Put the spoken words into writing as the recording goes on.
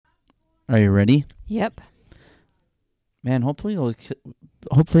Are you ready? Yep. Man, hopefully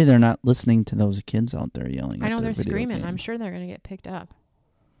they're not listening to those kids out there yelling. I know they're screaming. Game. I'm sure they're going to get picked up.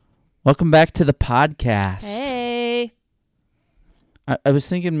 Welcome back to the podcast. Hey. I was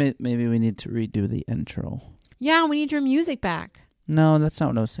thinking maybe we need to redo the intro. Yeah, we need your music back. No, that's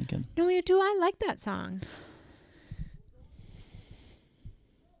not what I was thinking. No, you do. I like that song.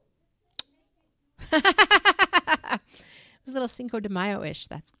 It was a little Cinco de Mayo-ish.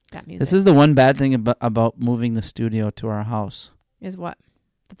 That music. This is the one bad thing about moving the studio to our house. Is what?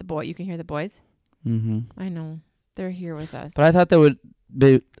 That you can hear the boys? Mm-hmm. I know. They're here with us. But I thought they would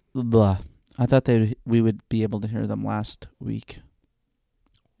be blah. I thought we would be able to hear them last week.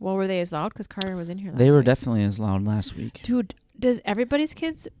 Well, were they as loud? Because Carter was in here last They were week. definitely as loud last week. Dude, does everybody's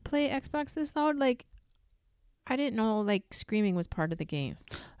kids play Xbox this loud? Like, I didn't know, like, screaming was part of the game.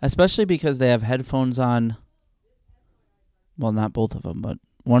 Especially because they have headphones on. Well, not both of them, but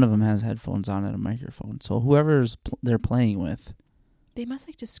one of them has headphones on and a microphone. So whoever's they're playing with. They must,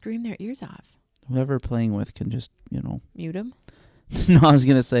 like, just scream their ears off. Whoever playing with can just, Mute them? No, I was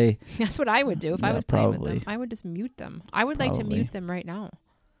going to say. That's what I would do if I was probably. playing with them. I would just mute them. I would like to mute them right now.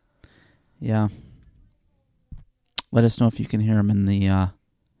 Yeah. Let us know if you can hear them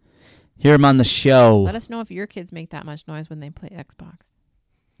hear them on the show. Let us know if your kids make that much noise when they play Xbox.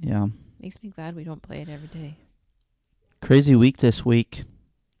 Yeah. Makes me glad we don't play it every day. Crazy week this week.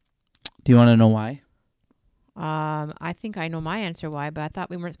 Do you want to know why? I think I know my answer why, but I thought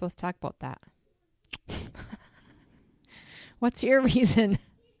we weren't supposed to talk about that. What's your reason?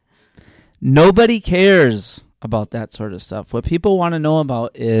 Nobody cares about that sort of stuff. What people want to know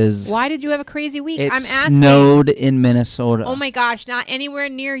about is... Why did you have a crazy week? It I'm asking. snowed in Minnesota. Oh my gosh, not anywhere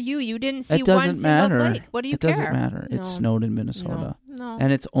near you. You didn't see It doesn't one matter. single flake. What do you care? It doesn't matter. No. It snowed in Minnesota. No.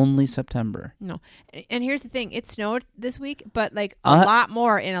 And it's only September. No. And here's the thing. It snowed this week, but like a lot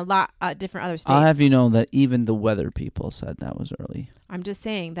more in a lot different other states. I'll have you know that even the weather people said that was early. I'm just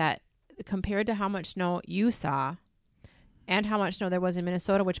saying that compared to how much snow you saw and how much snow there was in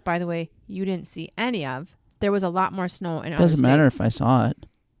Minnesota, which, by the way, you didn't see any of, there was a lot more snow in other states. Doesn't matter if I saw it.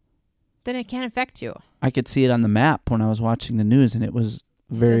 Then it can't affect you. I could see it on the map when I was watching the news, and it was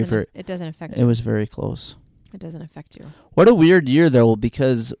It doesn't affect you. It was very close. It doesn't affect you. What a weird year, though,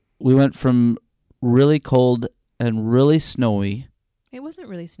 because we went from really cold and really snowy. It wasn't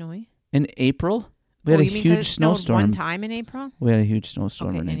really snowy. In April, we had a huge snowstorm. One time in April? We had a huge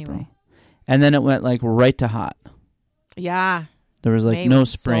snowstorm in April. And then it went like right to hot. Yeah. There was like May no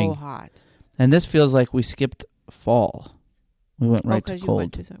was spring. So hot. And this feels like we skipped fall. We went right to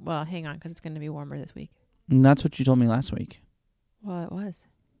cold. Well, hang on, because it's going to be warmer this week. And that's what you told me last week. Well, it was.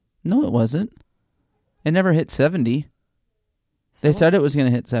 No, it wasn't. It never hit 70. So? They said it was going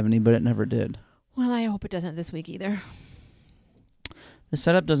to hit 70, but it never did. Well, I hope it doesn't this week either. The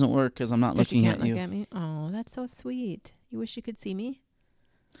setup doesn't work because I'm not looking at you. Look at me. Oh, that's so sweet. You wish you could see me?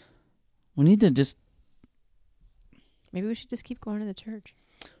 We need to just... Maybe we should just keep going to the church.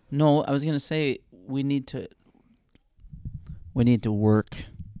 No, I was going to say we need to work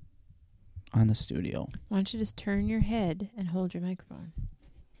on the studio. Why don't you just turn your head and hold your microphone?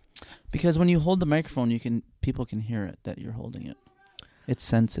 Because when you hold the microphone, people can hear it that you're holding it. It's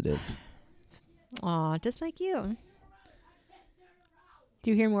sensitive. Aw, just like you.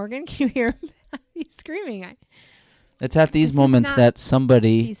 Do you hear Morgan? Can you hear him? He's screaming. It's at these moments that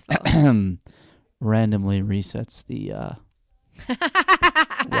somebody randomly resets the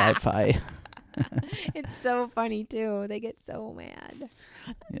Wi-Fi. It's so funny, too. They get so mad.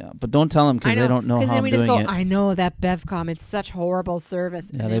 Yeah, but don't tell them because they don't know how I'm doing it. Because then we just go, I know that Bevcom, it's such horrible service.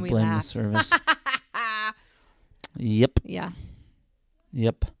 Yeah, and they then blame laugh. the service. Yep. Yeah.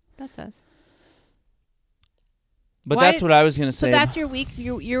 Yep. That's us. But that's what I was going to say. So that's your week?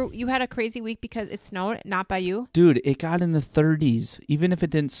 You had a crazy week because it snowed, not by you? Dude, it got in the 30s. Even if it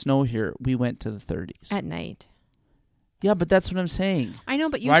didn't snow here, we went to the 30s. At night. Yeah, but that's what I'm saying. I know,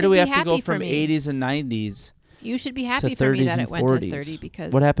 but you Why should do we be have to happy go for from me. 80s and 90s You should be happy to for 30s me that and it went 40s? to 30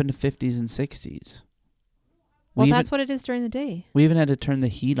 because... What happened to 50s and 60s? Well, that's what it is during the day. We even had to turn the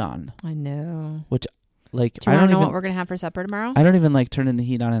heat on. I know. Which, like... Do you want to know what we're going to have for supper tomorrow? I don't even like turning the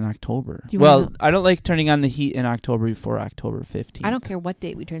heat on in October. I don't like turning on the heat in October before October 15th. I don't care what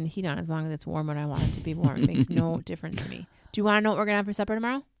date we turn the heat on as long as it's warm when I want it to be warm. It makes no difference to me. Do you want to know what we're going to have for supper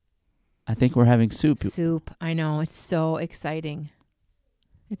tomorrow? I think we're having soup. Soup. I know. It's so exciting.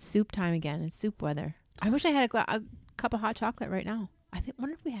 It's soup time again. It's soup weather. I wish I had a cup of hot chocolate right now.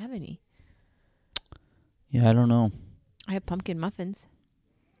 Wonder if we have any. Yeah, I don't know. I have pumpkin muffins.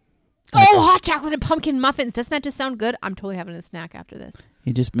 Oh, hot chocolate and pumpkin muffins. Doesn't that just sound good? I'm totally having a snack after this.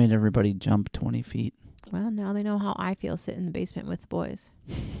 You just made everybody jump 20 feet. Well, now they know how I feel sitting in the basement with the boys.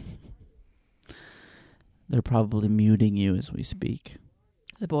 They're probably muting you as we speak.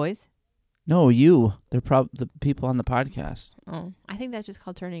 The boys? No, you. They're the people on the podcast. Oh, I think that's just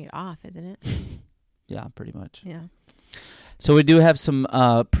called turning it off, isn't it? Yeah, pretty much. Yeah. So we do have some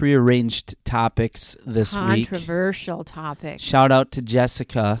prearranged topics this week. Controversial topics. Shout out to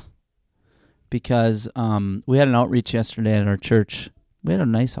Jessica because we had an outreach yesterday at our church. We had a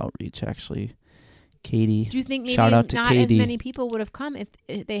nice outreach, actually. Katie. Do you think maybe Shout out to not Katie. as many people would have come if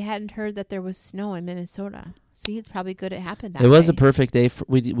they hadn't heard that there was snow in Minnesota? See, it's probably good it happened that It was way. a perfect day.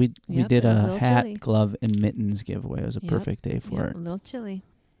 We did Yep, it was a little hat, chilly. glove, and mittens giveaway. It was a perfect day for it. A little chilly.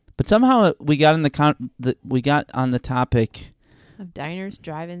 But somehow we got we got on the topic Of diners,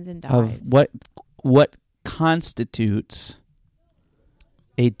 drive-ins, and dives. of what constitutes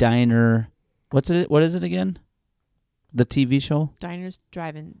a diner. What is it again? The TV show? Diners,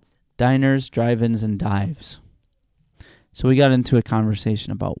 drive-ins. Diners, drive-ins, and dives. So we got into a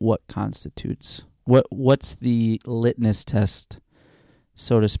conversation about what constitutes what's the litmus test,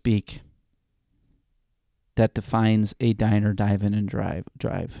 so to speak, that defines a diner, dive-in, and drive.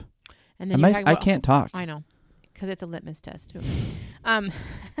 And then I can't talk. I know, because it's a litmus test too.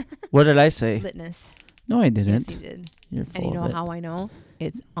 What did I say? Litmus. No, I didn't. Yes, you did. You're full And you know of it. how I know?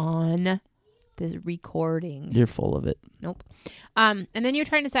 It's on this recording. You're full of it. Nope. And then you're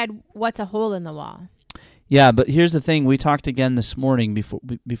trying to decide what's a hole in the wall. Yeah, but here's the thing. We talked again this morning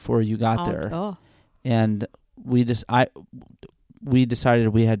before you got there, Oh, and we decided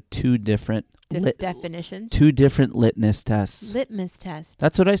we had two different definitions. two different litmus tests. Litmus test.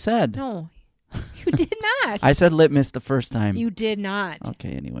 That's what I said. No, you did not. I said litmus the first time. You did not.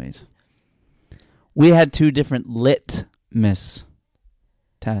 Okay, anyways. We had two different litmus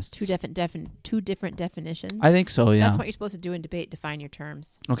tests. Two different definitions. I think so, yeah. That's what you're supposed to do in debate. Define your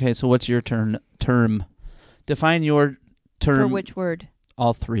terms. Okay, so what's your term? Define your term. For which word?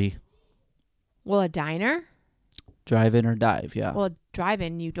 All three. Well, a diner. Drive-in or dive, yeah. Well,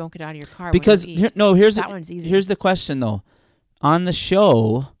 drive-in, you don't get out of your car. Because when you eat. here's that one's easy. Here's the question though. On the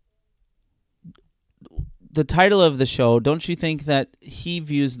show, the title of the show, don't you think that he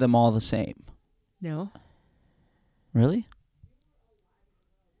views them all the same? No. Really?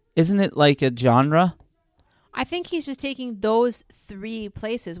 Isn't it like a genre? I think he's just taking those three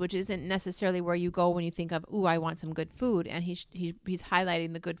places, which isn't necessarily where you go when you think of, "Ooh, I want some good food," and he's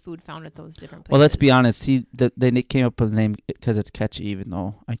highlighting the good food found at those different places. Well, let's be honest. They came up with the name because it's catchy, even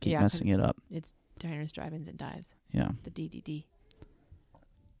though I keep Yeah, messing it up. It's diners, drive-ins, and dives. Yeah. The DDD.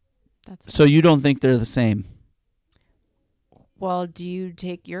 That's what So you don't think they're the same? Well, do you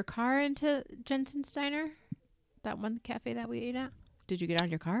take your car into Jensen's Diner? That one cafe that we ate at? Did you get out of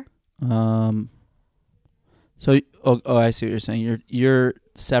your car? So I see what you're saying. You're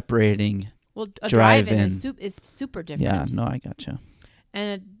separating. Well, a Drive-in. drive-in is super different. Yeah, no, I gotcha.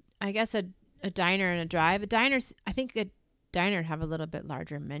 And I guess a diner and a drive. I think a diner would have a little bit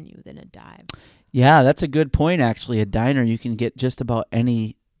larger menu than a dive. Yeah, that's a good point. Actually, a diner you can get just about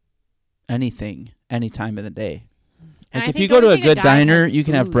anything, any time of the day. And Like I if think- you go don't to you a think good dive diner, has you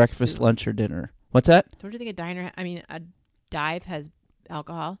can have booze, breakfast, too? lunch, or dinner. What's that? Don't you think a dive has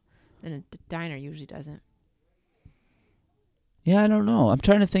alcohol, and a diner usually doesn't? Yeah, I don't know. I'm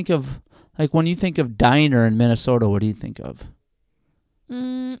trying to think of, like, when you think of diner in Minnesota, what do you think of?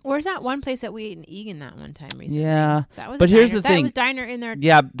 Where's that one place that we ate in Egan that one time recently? Yeah, that was. but a here's diner. the thing. That was diner in their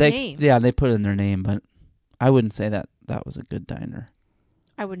Yeah, name. they put it in their name, but I wouldn't say that was a good diner.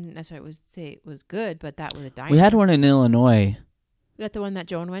 I wouldn't necessarily say it was good, but that was a diner. We had one in Illinois. You got the one that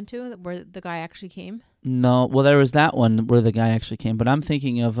Joan went to, where the guy actually came. No, well, there was that one where the guy actually came, but I'm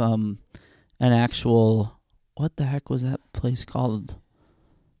thinking of an actual. What the heck was that place called?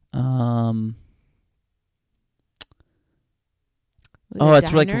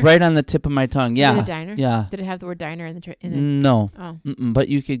 It's like right on the tip of my tongue. Yeah, Was it a diner? yeah. Did it have the word diner in the? No, Oh, but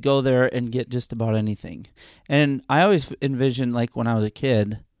you could go there and get just about anything. And I always envisioned, like when I was a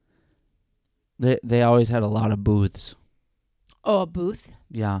kid, they always had a lot of booths. a booth.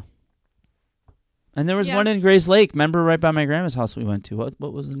 Yeah. And there was Yeah. one in Grays Lake. Remember, right by my grandma's house we went to. What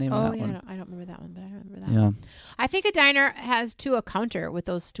was the name of Oh that yeah, one? I don't remember that one, but I remember that. Yeah. I think a diner has a counter with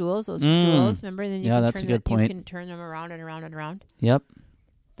those stools. Mm. Stools, remember? And then you Yeah, can that's turn a good point. You can turn them around and around and around. Yep.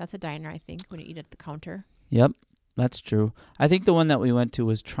 That's a diner, I think, when you eat at the counter. Yep. That's true. I think the one that we went to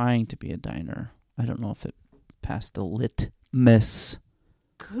was trying to be a diner. I don't know if it passed the litmus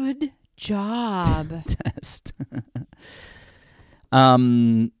Good job. test.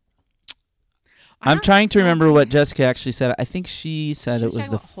 I'm trying to remember what Jessica actually said. I think she said it was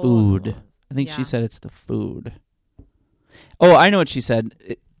the food. I think she said it's the food. Oh, I know what she said.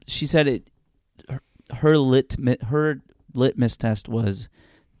 She said her litmus test was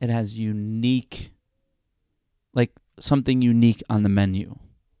it has unique like something unique on the menu.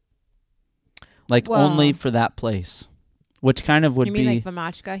 Like Well, only for that place. Which kind of would you mean be like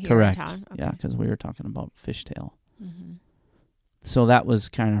Vamachka here correct. in town? Yeah, because we were talking about fishtail. Mm-hmm. So that was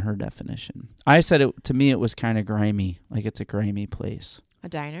kind of her definition. I said to me it was kind of grimy, like it's a grimy place. A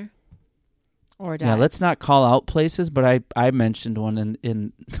diner? Or a dive? Yeah, let's not call out places, but I mentioned one in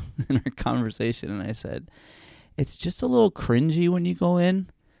in our conversation, and I said, it's just a little cringy when you go in,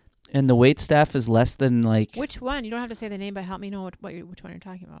 and the wait staff is less than like... Which one? You don't have to say the name, but help me know which one you're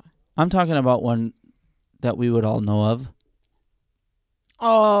talking about. I'm talking about one that we would all know of.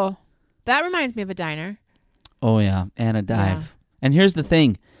 Oh, that reminds me of a diner. Oh, yeah, and a dive. Yeah. And here's the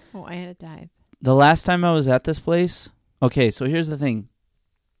thing. Oh, I had a dive. The last time I was at this place... Okay, so here's the thing.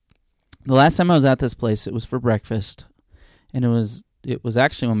 The last time I was at this place, it was for breakfast. And it was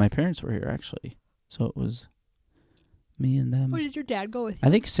actually when my parents were here, actually. So it was me and them. Oh, did your dad go with you? I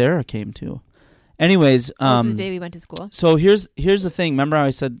think Sarah came too. Anyways... was it the day we went to school? So here's the thing. Remember how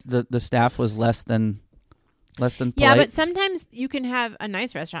I said the staff was less than polite? Yeah, but sometimes you can have a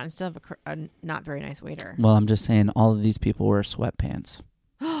nice restaurant and still have a not very nice waiter. Well, I'm just saying all of these people wear sweatpants.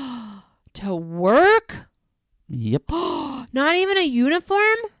 To work? Yep. Not even a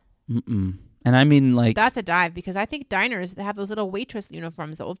uniform? Mm-mm. And I mean, like... That's a dive, because I think diners have those little waitress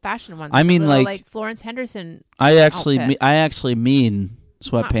uniforms, the old-fashioned ones. I mean, little, like Florence Henderson I actually outfit. mean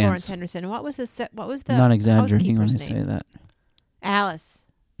sweatpants. Not Florence Henderson. What was the Not exaggerating when I housekeeper's say name? that. Alice.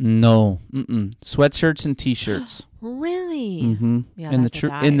 No. Mm-mm. Sweatshirts and T-shirts. Really? Mm-hmm. Yeah, in the that's a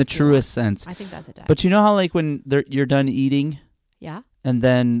dive, in the too. truest sense. I think that's a dive. But you know how like when you're done eating... Yeah? And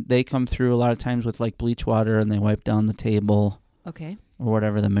then they come through a lot of times with like bleach water and they wipe down the table. Okay. Or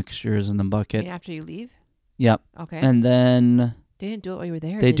whatever the mixture is in the bucket. And after you leave? Yep. Okay. And then They didn't do it while you were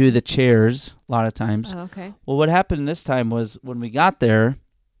there. they did do you? the chairs a lot of times. Oh, okay. Well, what happened this time was when we got there,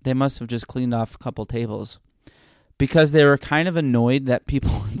 they must have just cleaned off a couple tables. Because they were kind of annoyed that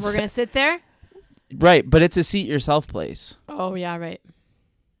people... We're going to sit there? Right, but it's a seat yourself place. Oh, yeah, right.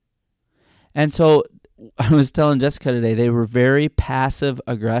 And so I was telling Jessica today, they were very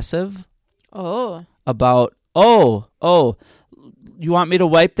passive-aggressive Oh. about, you want me to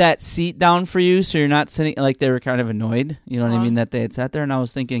wipe that seat down for you so you're not sitting... Like, they were kind of annoyed, you know what I mean, that they had sat there. And I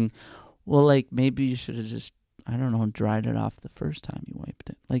was thinking, well, like, maybe you should have just, I don't know, dried it off the first time you wiped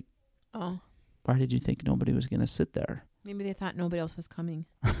it. Like, why did you think nobody was going to sit there? Maybe they thought nobody else was coming.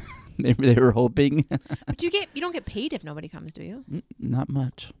 Maybe they were hoping. But you don't get paid if nobody comes, do you? Not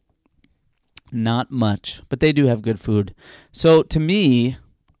much. Not much. But they do have good food. So, to me,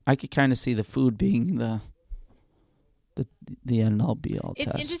 I could kind of see the food being the end-all be-all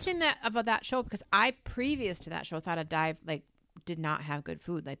test. It's interesting about that show, because I, previous to that show, thought a dive like did not have good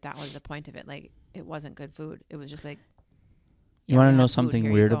food. Like, that was the point of it. Like, it wasn't good food. It was just like... You want to we know have food, something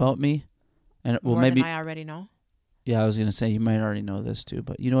here you weird go. about me? And well, More maybe than I already know. Yeah, I was gonna say you might already know this too,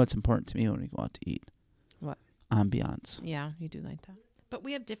 but you know what's important to me when we go out to eat? What? Ambiance. Yeah, you do like that. But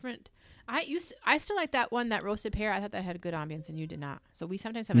we have different... I still like that one, that roasted pear. I thought that had a good ambience, and you did not. So we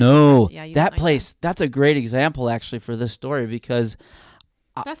sometimes have... No, Yeah, you that don't like place. That's a great example actually for this story because...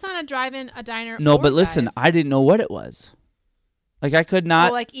 That's not a drive-in, a diner. No, or but listen, dive. I didn't know what it was. Like I could not...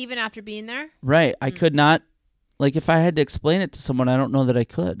 Oh, like even after being there? Right, I could not... Like if I had to explain it to someone, I don't know that I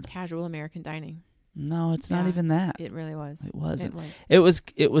could. Casual American dining. No, it's not even that. It really was. It wasn't. It was.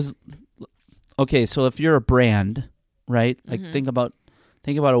 It was. Okay, so if you're a brand, right? Like think about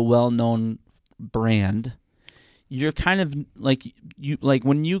a well-known brand. You're kind of like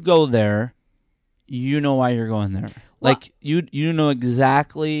when you go there, you know why you're going there. Well, like you know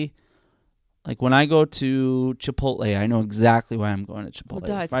exactly. Like when I go to Chipotle, I know exactly why I'm going to Chipotle.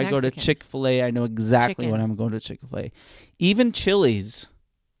 Well, if I go to Chick-fil-A, I know exactly when I'm going to Chick-fil-A. Even Chili's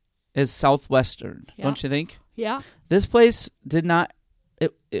is Southwestern, don't you think? Yeah. This place did not.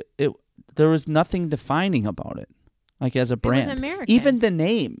 There was nothing defining about it, like as a brand. It was American. Even the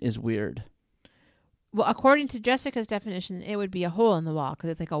name is weird. Well, according to Jessica's definition, it would be a hole in the wall because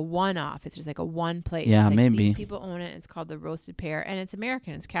it's like a one-off. It's just like a one place. Yeah, it's like maybe. These people own it. It's called the Roasted Pear, and it's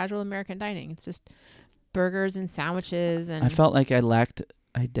American. It's casual American dining. It's just burgers and sandwiches. And I felt like I lacked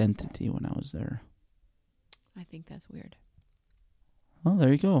identity when I was there. I think that's weird. Oh,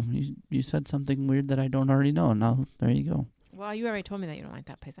 there you go. You said something weird that I don't already know. Now, there you go. Well, you already told me that you don't like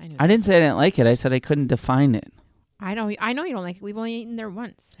that place. I knew. I didn't say I didn't like it. I said I couldn't define it. I know you don't like it. We've only eaten there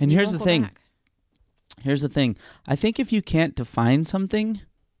once. And you here's won't the go thing. back. Here's the thing. I think if you can't define something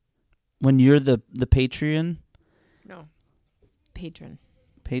when you're the Patreon. No.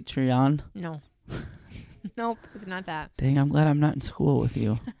 Patreon. No. Nope, it's not that. Dang, I'm glad I'm not in school with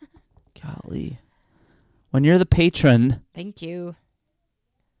you. Golly. When you're the patron. Thank you.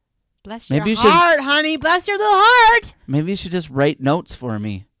 Bless Maybe your you should- heart, honey. Bless your little heart. Maybe you should just write notes for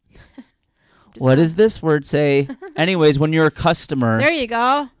me. What does this word say? Anyways, when you're a customer There you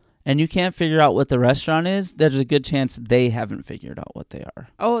go. and you can't figure out what the restaurant is, there's a good chance they haven't figured out what they are.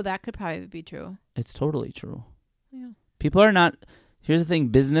 Oh, that could probably be true. It's totally true. Yeah. People are not. Here's the thing: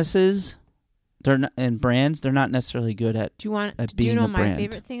 businesses, they're not, and brands, they're not necessarily good at Do you want? At Do you being know a my brand.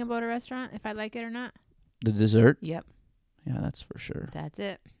 favorite thing about a restaurant? If I like it or not? the dessert. Yep, Yeah, that's for sure. that's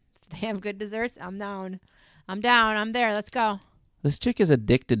it. If they have good desserts, I'm down. I'm down. I'm there. Let's go. This chick is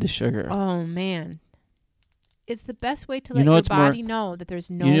addicted to sugar. Oh man, it's the best way to You let know your it's more- body know that there's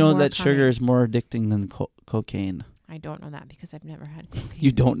no. you know more that coming. sugar is more addicting than cocaine. I don't know that because I've never had cocaine.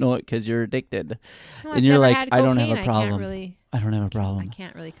 You don't know it because you're addicted. No, and I've you're never like, had I don't have a cocaine. problem. I can't really. I don't have a I problem.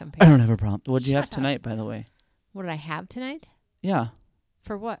 can't really I compare. don't have a problem. What did you have Shut up. tonight, by the way? What did I have tonight? Yeah.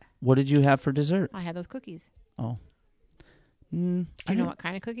 For what? What did you have for dessert? I had those cookies. Oh. Do you know what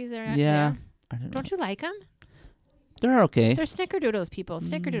kind of cookies they're? Yeah. They are? I don't know. Don't you like them? They're okay. They're snickerdoodles, people.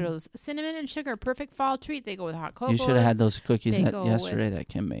 Snickerdoodles, cinnamon and sugar, perfect fall treat. They go with hot cocoa. You should have had those cookies They that go yesterday that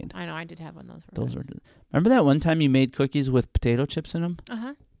Kim made. I know, I did have one. Those were Those were. Remember that one time you made cookies with potato chips in them? Uh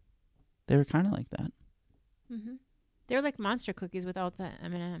huh. They were kind of like that. Mhm. They're like monster cookies without the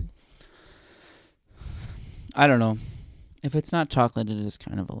M&Ms. I don't know. If it's not chocolate, it is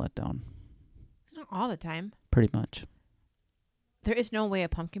kind of a letdown. Not all the time. Pretty much. There is no way a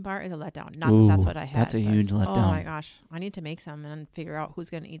pumpkin bar is a letdown. Not Ooh, that that's what I had. that's a but- huge Oh letdown. my gosh, I need to make some and figure out who's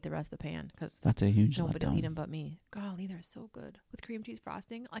going to eat the rest of the pan because That's a huge nobody will letdown. eat them but me. Golly, they're so good with cream cheese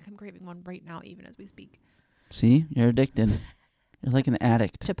frosting. Like I'm craving one right now, even as we speak. See? You're addicted. You're like an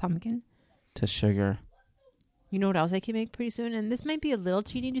addict To pumpkin. to sugar. You know what else I can make pretty soon? And this might be a little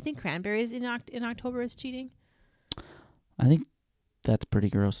cheating. Do you think cranberries in October is cheating? I think that's pretty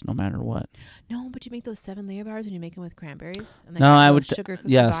gross no matter what. No, but you make those 7-layer bars when you make them with cranberries. And No, have I little would. Sugar cookie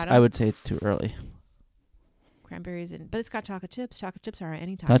Yes, bottom. I would say it's too early. Cranberries but it's got chocolate chips. Chocolate chips are at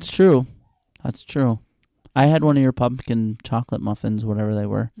any time. That's true. That's true. I had one of your pumpkin chocolate muffins, whatever they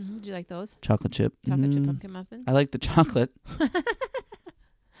were. Mm-hmm. Did you like those? Chocolate chip. Chocolate chip pumpkin muffins? I like the chocolate.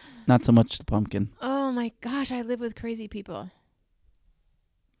 Not so much the pumpkin. Oh my gosh, I live with crazy people.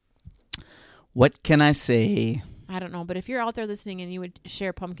 What can I say? I don't know, but if you're out there listening and you would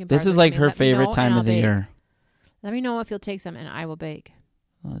share pumpkin bars This is with like me, her let me know, favorite and time I'll of the bake. year. Let me know if you'll take some and I will bake.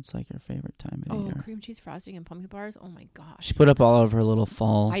 Well, it's like her favorite time of the Oh, year. cream cheese frosting and pumpkin bars. Oh my gosh. She put up all of her little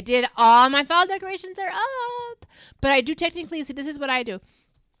fall. I did. All my fall decorations are up. But I do technically, see, this is what I do.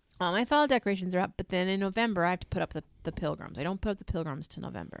 All my fall decorations are up, but then in November, I have to put up the pilgrims. I don't put up the pilgrims to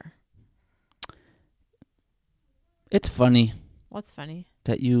November. It's funny What's funny?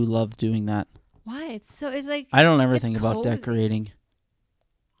 that you love doing that. Why? It's like, I don't ever It's think about cozy. decorating.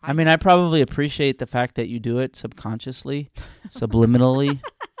 I mean, I probably appreciate the fact that you do it subconsciously, subliminally.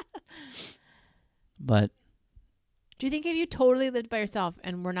 But do you think if you totally lived by yourself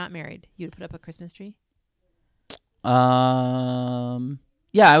and were not married, you'd put up a Christmas tree?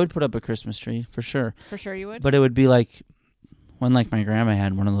 yeah, I would put up a Christmas tree for sure. For sure you would? But it would be like when like my grandma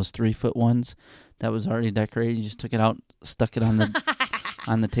had one of those 3-foot ones that was already decorated. You just took it out, stuck it on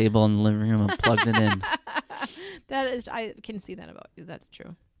the table in the living room and plugged it in. That is, I can see that about you. That's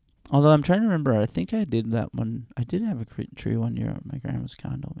true. Although I'm trying to remember, I think I did that one. I did have a tree one year at my grandma's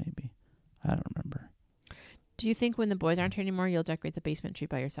condo, maybe. I don't remember. Do you think when the boys aren't here anymore, you'll decorate the basement tree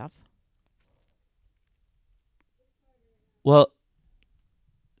by yourself? Well,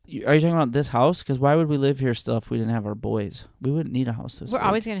 are you talking about this house? Because why would we live here still if we didn't have our boys? We wouldn't need a house this We're big.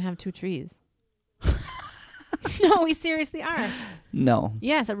 always going to have 2 trees. No, we seriously are. No,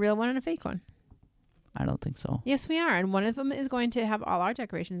 Yes, a real one and a fake one. I don't think so. Yes, we are. And one of them is going to have all our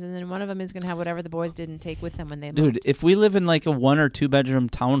decorations, and then one of them is going to have whatever the boys didn't take with them when they moved. Dude, if we live in like a 1 or 2 bedroom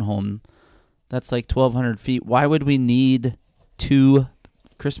townhome, that's like 1,200 feet. Why would we need 2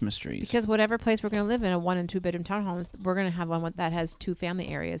 Christmas trees? Because whatever place we're going to live in, a 1 and 2 bedroom townhomes, we're going to have one that has 2 family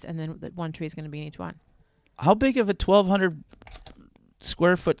areas, and then the 1 tree is going to be in each one. How big of a 1,200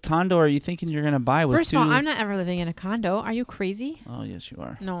 square foot condo are you thinking you're going to buy with First 2? of all, I'm not ever living in a condo. Are you crazy? Oh, yes, you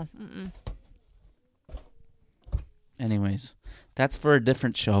are. No. Mm-mm. Anyways, that's for a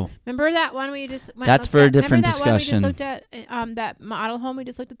different show. Remember that one we just went That's looked for a at? different Remember that discussion. one we just looked at, that model home we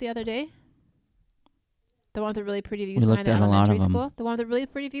just looked at the other day? The one with the really pretty views We behind looked the at a lot elementary of 'em. school? The one with the really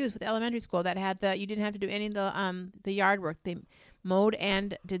pretty views with the elementary school that had you didn't have to do any of the yard work. They mowed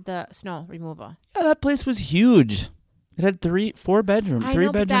and did the snow removal. Yeah, that place was huge. It had 4 bedrooms, I 3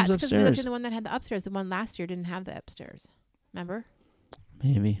 know, but bedrooms that's because we looked upstairs. at the one that had the upstairs. The one last year didn't have the upstairs. Remember?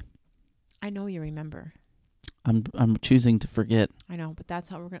 Maybe. I know you remember. I'm choosing to forget. I know, but that's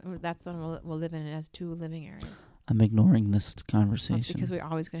how that's the one we'll live in. It has 2 living areas. I'm ignoring this That's conversation. because we're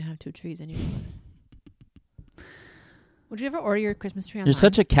always going to have 2 trees anyway. Would you ever order your Christmas tree online? You're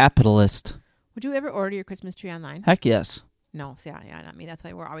such a capitalist. Would you ever order your Christmas tree online? Heck yes. No, see, yeah, not me. That's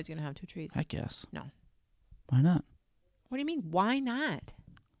why we're always going to have 2 trees. Heck yes. No. Why not? What do you mean, why not?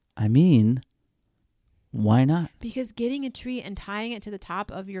 I mean, why not? Because getting a tree and tying it to the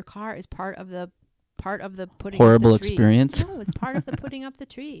top of your car is part of the putting Horrible up the tree. experience. No, it's part of the putting up the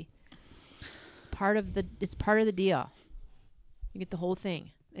tree. It's part of the deal. You get the whole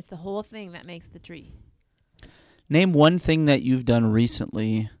thing. It's the whole thing that makes the tree. Name one thing that you've done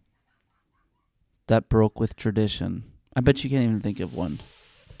recently that broke with tradition. I bet you can't even think of one.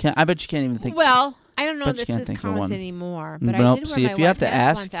 I bet you can't even think. Well, I don't know bet you if can't this think of counts one. anymore, but Nope. I did wear See, my if you white have to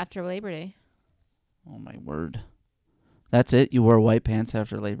pants ask- once after Labor Day. Oh my word. That's it? You wore white pants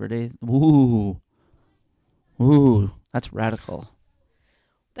after Labor Day? Ooh. Ooh. That's radical.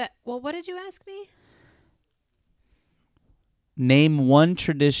 What did you ask me? Name one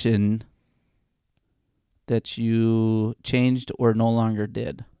tradition that you changed or no longer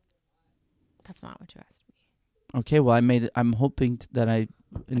did. That's not what you asked me. Okay, well, I'm hoping that I A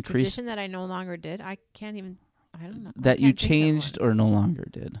increased tradition that I no longer did. I don't know. I that you can't think of changed one. or no longer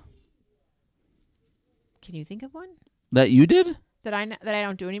did. Can you think of one That you did? that I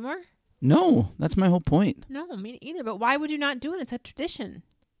don't do anymore? No, that's my whole point. No, me either. But why would you not do it? It's a tradition.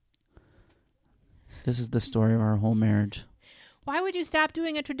 This is the story of our whole marriage. Why would you stop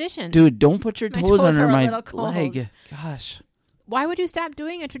doing a tradition? Dude, don't put your My toes toes under are a my little cold. leg. Gosh. Why would you stop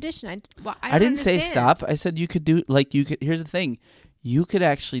doing a tradition? I I don't didn't say understand. stop. I said you could do, here's the thing. You could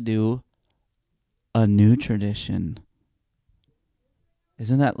actually do a new tradition.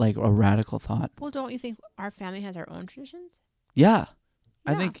 Isn't that like a radical thought? Well, don't you think our family has our own traditions? Yeah.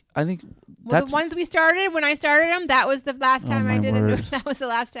 Yeah. I think Well, that's the ones we started when I started them. That was the last time my I did word. that was the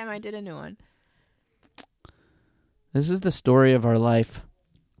last time I did a new one. This is the story of our life.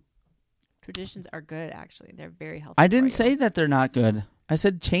 Traditions are good, actually. They're very healthy. I didn't for you. say that they're not good. I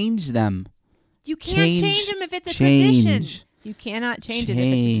said change them. You can't change them if it's a change. tradition. You cannot change it if it's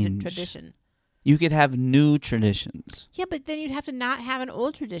a Change. tradition. You could have new traditions. Yeah, but then you'd have to not have an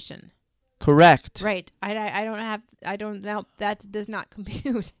old tradition. Correct. Right. I don't know. That does not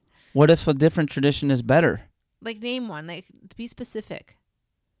compute. What if a different tradition is better? Like, name one. Like, be specific.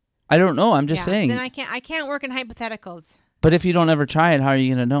 I don't know. I'm just Yeah, saying. Then I can't work in hypotheticals. But if you don't ever try it, how are you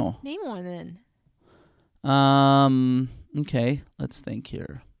going to know? Name one then. Okay, let's think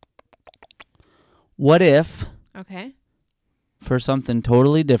here. What if, Okay. for something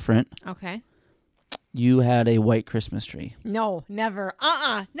totally different, Okay. you had a white Christmas tree? No, never.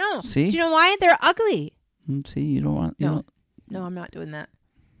 No. See? Do you know why? They're ugly. See, you don't want. You No. don't, No, I'm not doing that.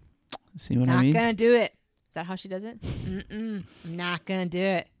 see what Not I mean? gonna do it. Is that how she does it? I'm not gonna do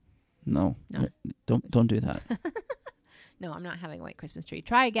it. No. No. Don't do that. No, I'm not having a white Christmas tree.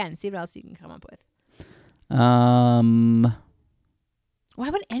 Try again. See what else you can come up with. I Why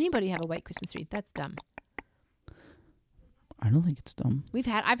would anybody have a white Christmas tree? That's dumb. don't think it's dumb.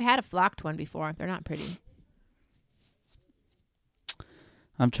 I've had a flocked one before. They're not pretty.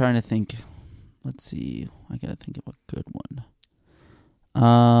 I'm trying to think. Let's see. I gotta think of a good one.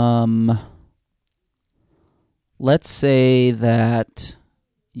 Let's say that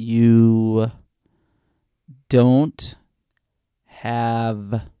you don't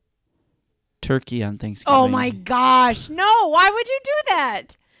have turkey on Thanksgiving. Oh my gosh. No, why would you do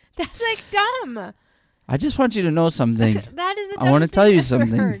that? That's like dumb. I just want you to know something. That is the I want to dumbest tell thing you I've ever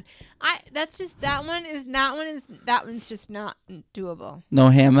something. heard. That one's just not doable. No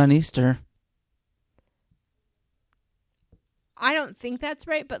ham on Easter. I don't think that's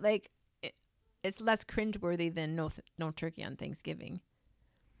right, but like it's less cringeworthy than no turkey on Thanksgiving.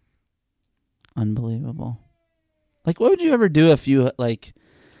 Unbelievable. Like, what would you ever do if you like?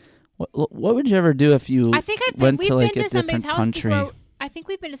 What would you ever do if you I think went we've to like been a to somebody's different house country? before. I think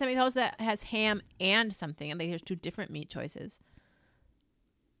we've been to somebody's house that has ham and something, and like there's 2 different meat choices.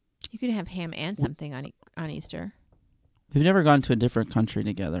 You could have ham and something on Easter. We've never gone to a different country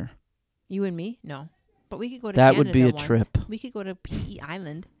together. You and me? No. But we could go to That Canada would be a once. trip. We could go to P.E.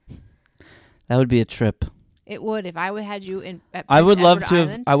 Island. That would be a trip. It would if I would had you in. At I would Prince love Edward to have.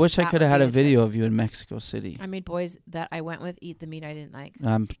 Island, I wish I that could have would had be a trip. video of you in Mexico City. I made boys that I went with eat the meat I didn't like.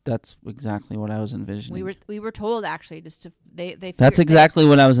 That's exactly what I was envisioning. We were told actually just to they. That's exactly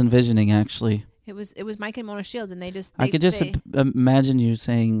what I was envisioning. Actually, It was Mike and Mona Shields, and they just. I could just imagine you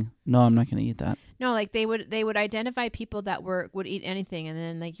saying, "No, I'm not going to eat that." No, like they would identify people that would eat anything, and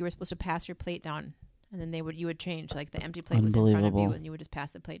then like you were supposed to pass your plate down, and then you would change, like the empty plate was in front of you, Unbelievable. and you would just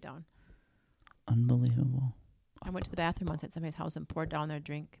pass the plate down. Unbelievable. I went to the bathroom once at somebody's house and poured the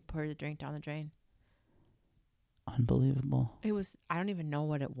drink down the drain. Unbelievable. It was, I don't even know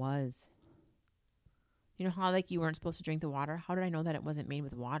what it was. You know how, like, you weren't supposed to drink the water? How did I know that it wasn't made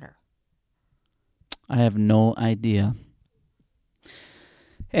with water? I have no idea.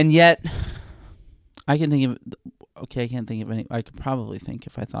 And yet, I can think of, okay, I can't think of any, I could probably think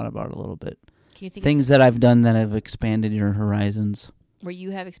if I thought about it a little bit. Can you think Things that I've done that have expanded your horizons. where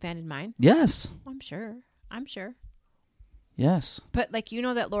you have expanded mine? Yes. I'm sure. Yes. But, like, you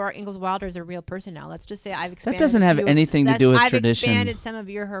know that Laura Ingalls Wilder is a real person now. Let's just say I've expanded. That doesn't have anything to do with tradition. I've expanded some of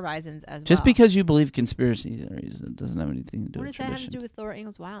your horizons as well. Just because you believe conspiracy theories, it doesn't have anything to do what with tradition. What does that have to do with Laura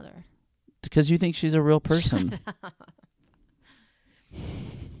Ingalls Wilder? Because you think she's a real person.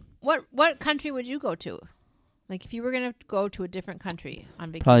 What country would you go to? Like, if you were going to go to a different country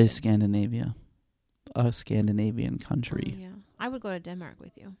on vacation. Probably Scandinavia. A Scandinavian country. Oh, yeah. I would go to Denmark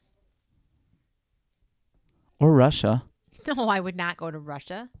with you. Or Russia. No, I would not go to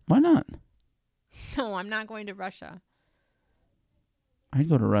Russia. Why not? No, I'm not going to Russia. I'd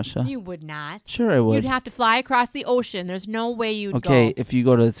go to Russia. You would not. Sure I would. You'd have to fly across the ocean. There's no way you'd go. Okay, if you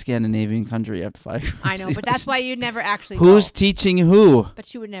go to the Scandinavian country, you have to fly across I know, the but that's ocean. why you'd never actually Who's go. teaching who?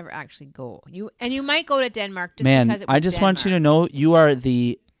 But you would never actually go. You might go to Denmark just Man, because it was I just want you to know you are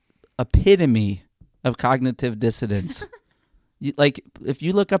the epitome of cognitive dissonance. Like, if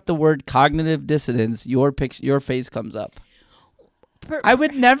you look up the word cognitive dissonance, your face comes up. I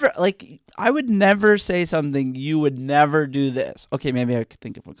would never say something, you would never do this. Okay, maybe I could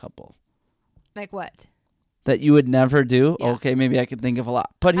think of a couple. Like what? That you would never do? Yeah. Okay, maybe I could think of a lot.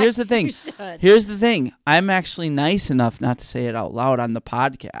 But here's the thing. You should. Here's the thing. I'm actually nice enough not to say it out loud on the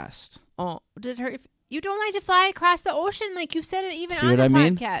podcast. Oh, you don't like to fly across the ocean like you said it even See on what the I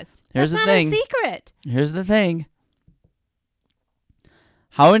mean? podcast. Here's That's the not thing. a secret. Here's the thing.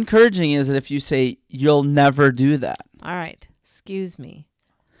 How encouraging is it if you say, you'll never do that? All right. Excuse me.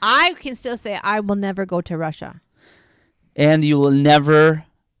 I can still say I will never go to Russia. And you will never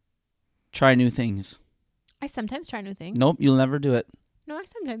try new things. I sometimes try new things. Nope, you'll never do it. No, I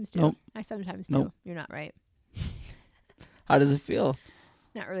sometimes do. Nope. I sometimes do. Nope. You're not right. How does it feel?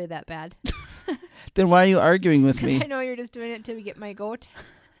 Not really that bad. Then why are you arguing with Because me? I know you're just doing it to get my goat.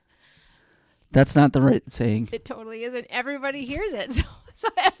 That's not the right saying. It totally isn't. Everybody hears it, so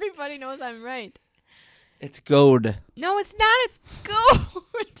everybody knows I'm right. It's goad. No, it's not. It's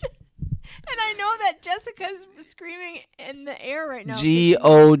goat. And I know that Jessica's screaming in the air right now.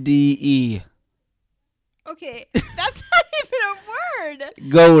 Gode. Okay, that's not even a word.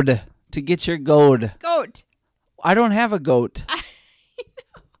 Goad. To get your goad. Goat. I don't have a goat. I know.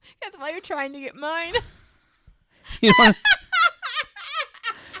 That's why you're trying to get mine. You don't,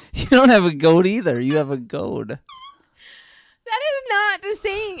 you don't have a goat either. You have a goad. That is not the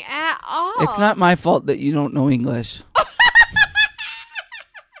saying at all. It's not my fault that you don't know English.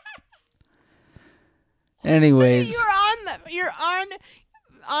 Anyways. You're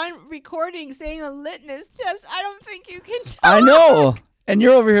on recording saying a litmus test. I don't think you can talk. I know. And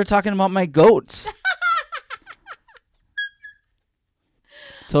you're over here talking about my goats.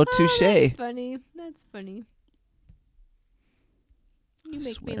 So touche. That's funny. That's funny. You I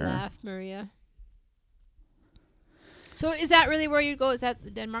make me swear. laugh, Maria. So is that really where you'd go? Is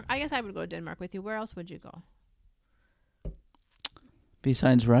that Denmark? I guess I would go to Denmark with you. Where else would you go?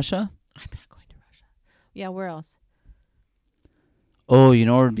 Besides Russia? I'm not going to Russia. Yeah, where else? Oh, you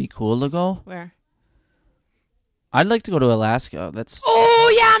know where would be cool to go? Where? I'd like to go to Alaska.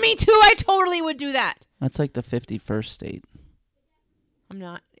 Oh, yeah, me too. I totally would do that. That's like the 51st state. I'm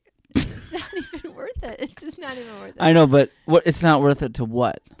not. It's not even worth it. It's just not even worth it. I know, but it's not worth it to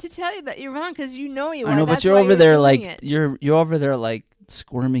what? To tell you that you're wrong because you know you are. I know, but That's you're why over there doing like it. you're over there like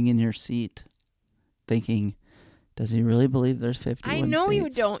squirming in your seat, thinking, does he really believe there's 51 I know you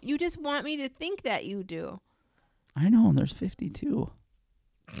states? don't. You just want me to think that you do. I know, and there's 52.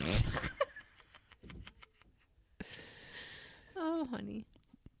 Oh, honey.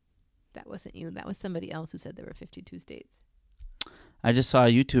 That wasn't you. That was somebody else who said there were 52 states. I just saw a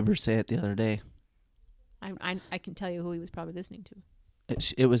YouTuber say it the other day. I can tell you who he was probably listening to.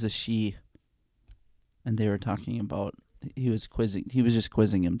 It was a she, and they were talking about, he was just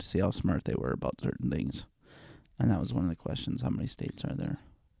quizzing him to see how smart they were about certain things. And that was one of the questions, how many states are there?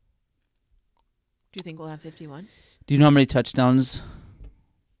 Do you think we'll have 51? Do you know how many touchdowns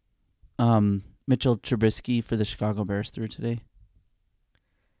Mitchell Trubisky for the Chicago Bears threw today?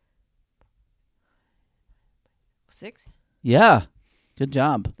 6? Yeah. Good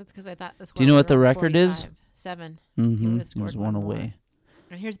job. That's because I thought this. Do you know what the record is? 7. Mm-hmm. would've It scored was one one more. away.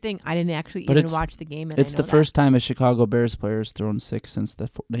 And here's the thing: I didn't actually But even it's- watch the game. And It's I the know first time a Chicago Bears player has thrown 6 since the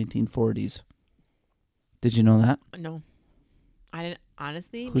 1940s. Did you know that? that. No, I didn't.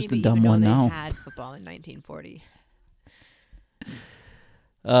 honestly, Who's maybe the dumb even one though now? they had football in 1940.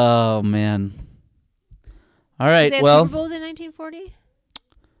 Oh, man. All Did right, they have well, Super Bowls in 1940?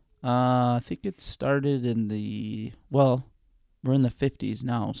 I think it started in we're in the 50s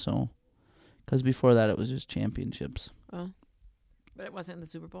now, so, because before that it was just championships. Oh. But it wasn't in the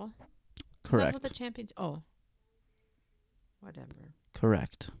Super Bowl? Correct. That's what the championship... Oh. Whatever.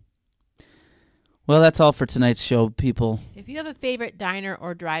 Correct. Well, that's all for tonight's show, people. If you have a favorite diner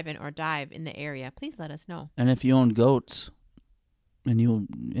or drive-in or dive in the area, please let us know. And if you own goats and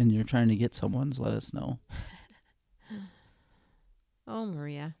you're trying to get someone's, let us know. Oh,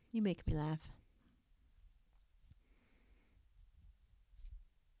 Maria, you make me laugh.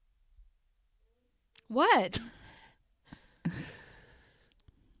 What?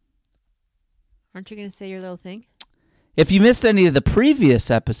 Aren't you going to say your little thing? If you missed any of the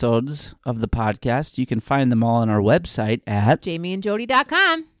previous episodes of the podcast, you can find them all on our website at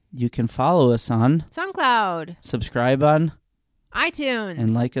JamieandJody.com. You can follow us on SoundCloud. subscribe on iTunes.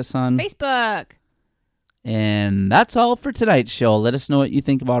 and like us on Facebook. And that's all for tonight's show. Let us know what you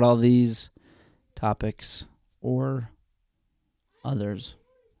think about all these topics or others.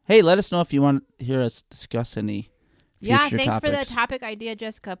 Hey, let us know if you want to hear us discuss any future Thanks for the topics. topic idea,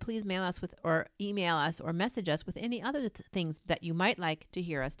 Jessica. Please mail us or email us or message us with any other things that you might like to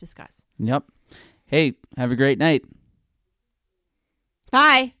hear us discuss. Yep. Hey, have a great night.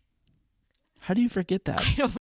 Bye. How do you forget that? I don't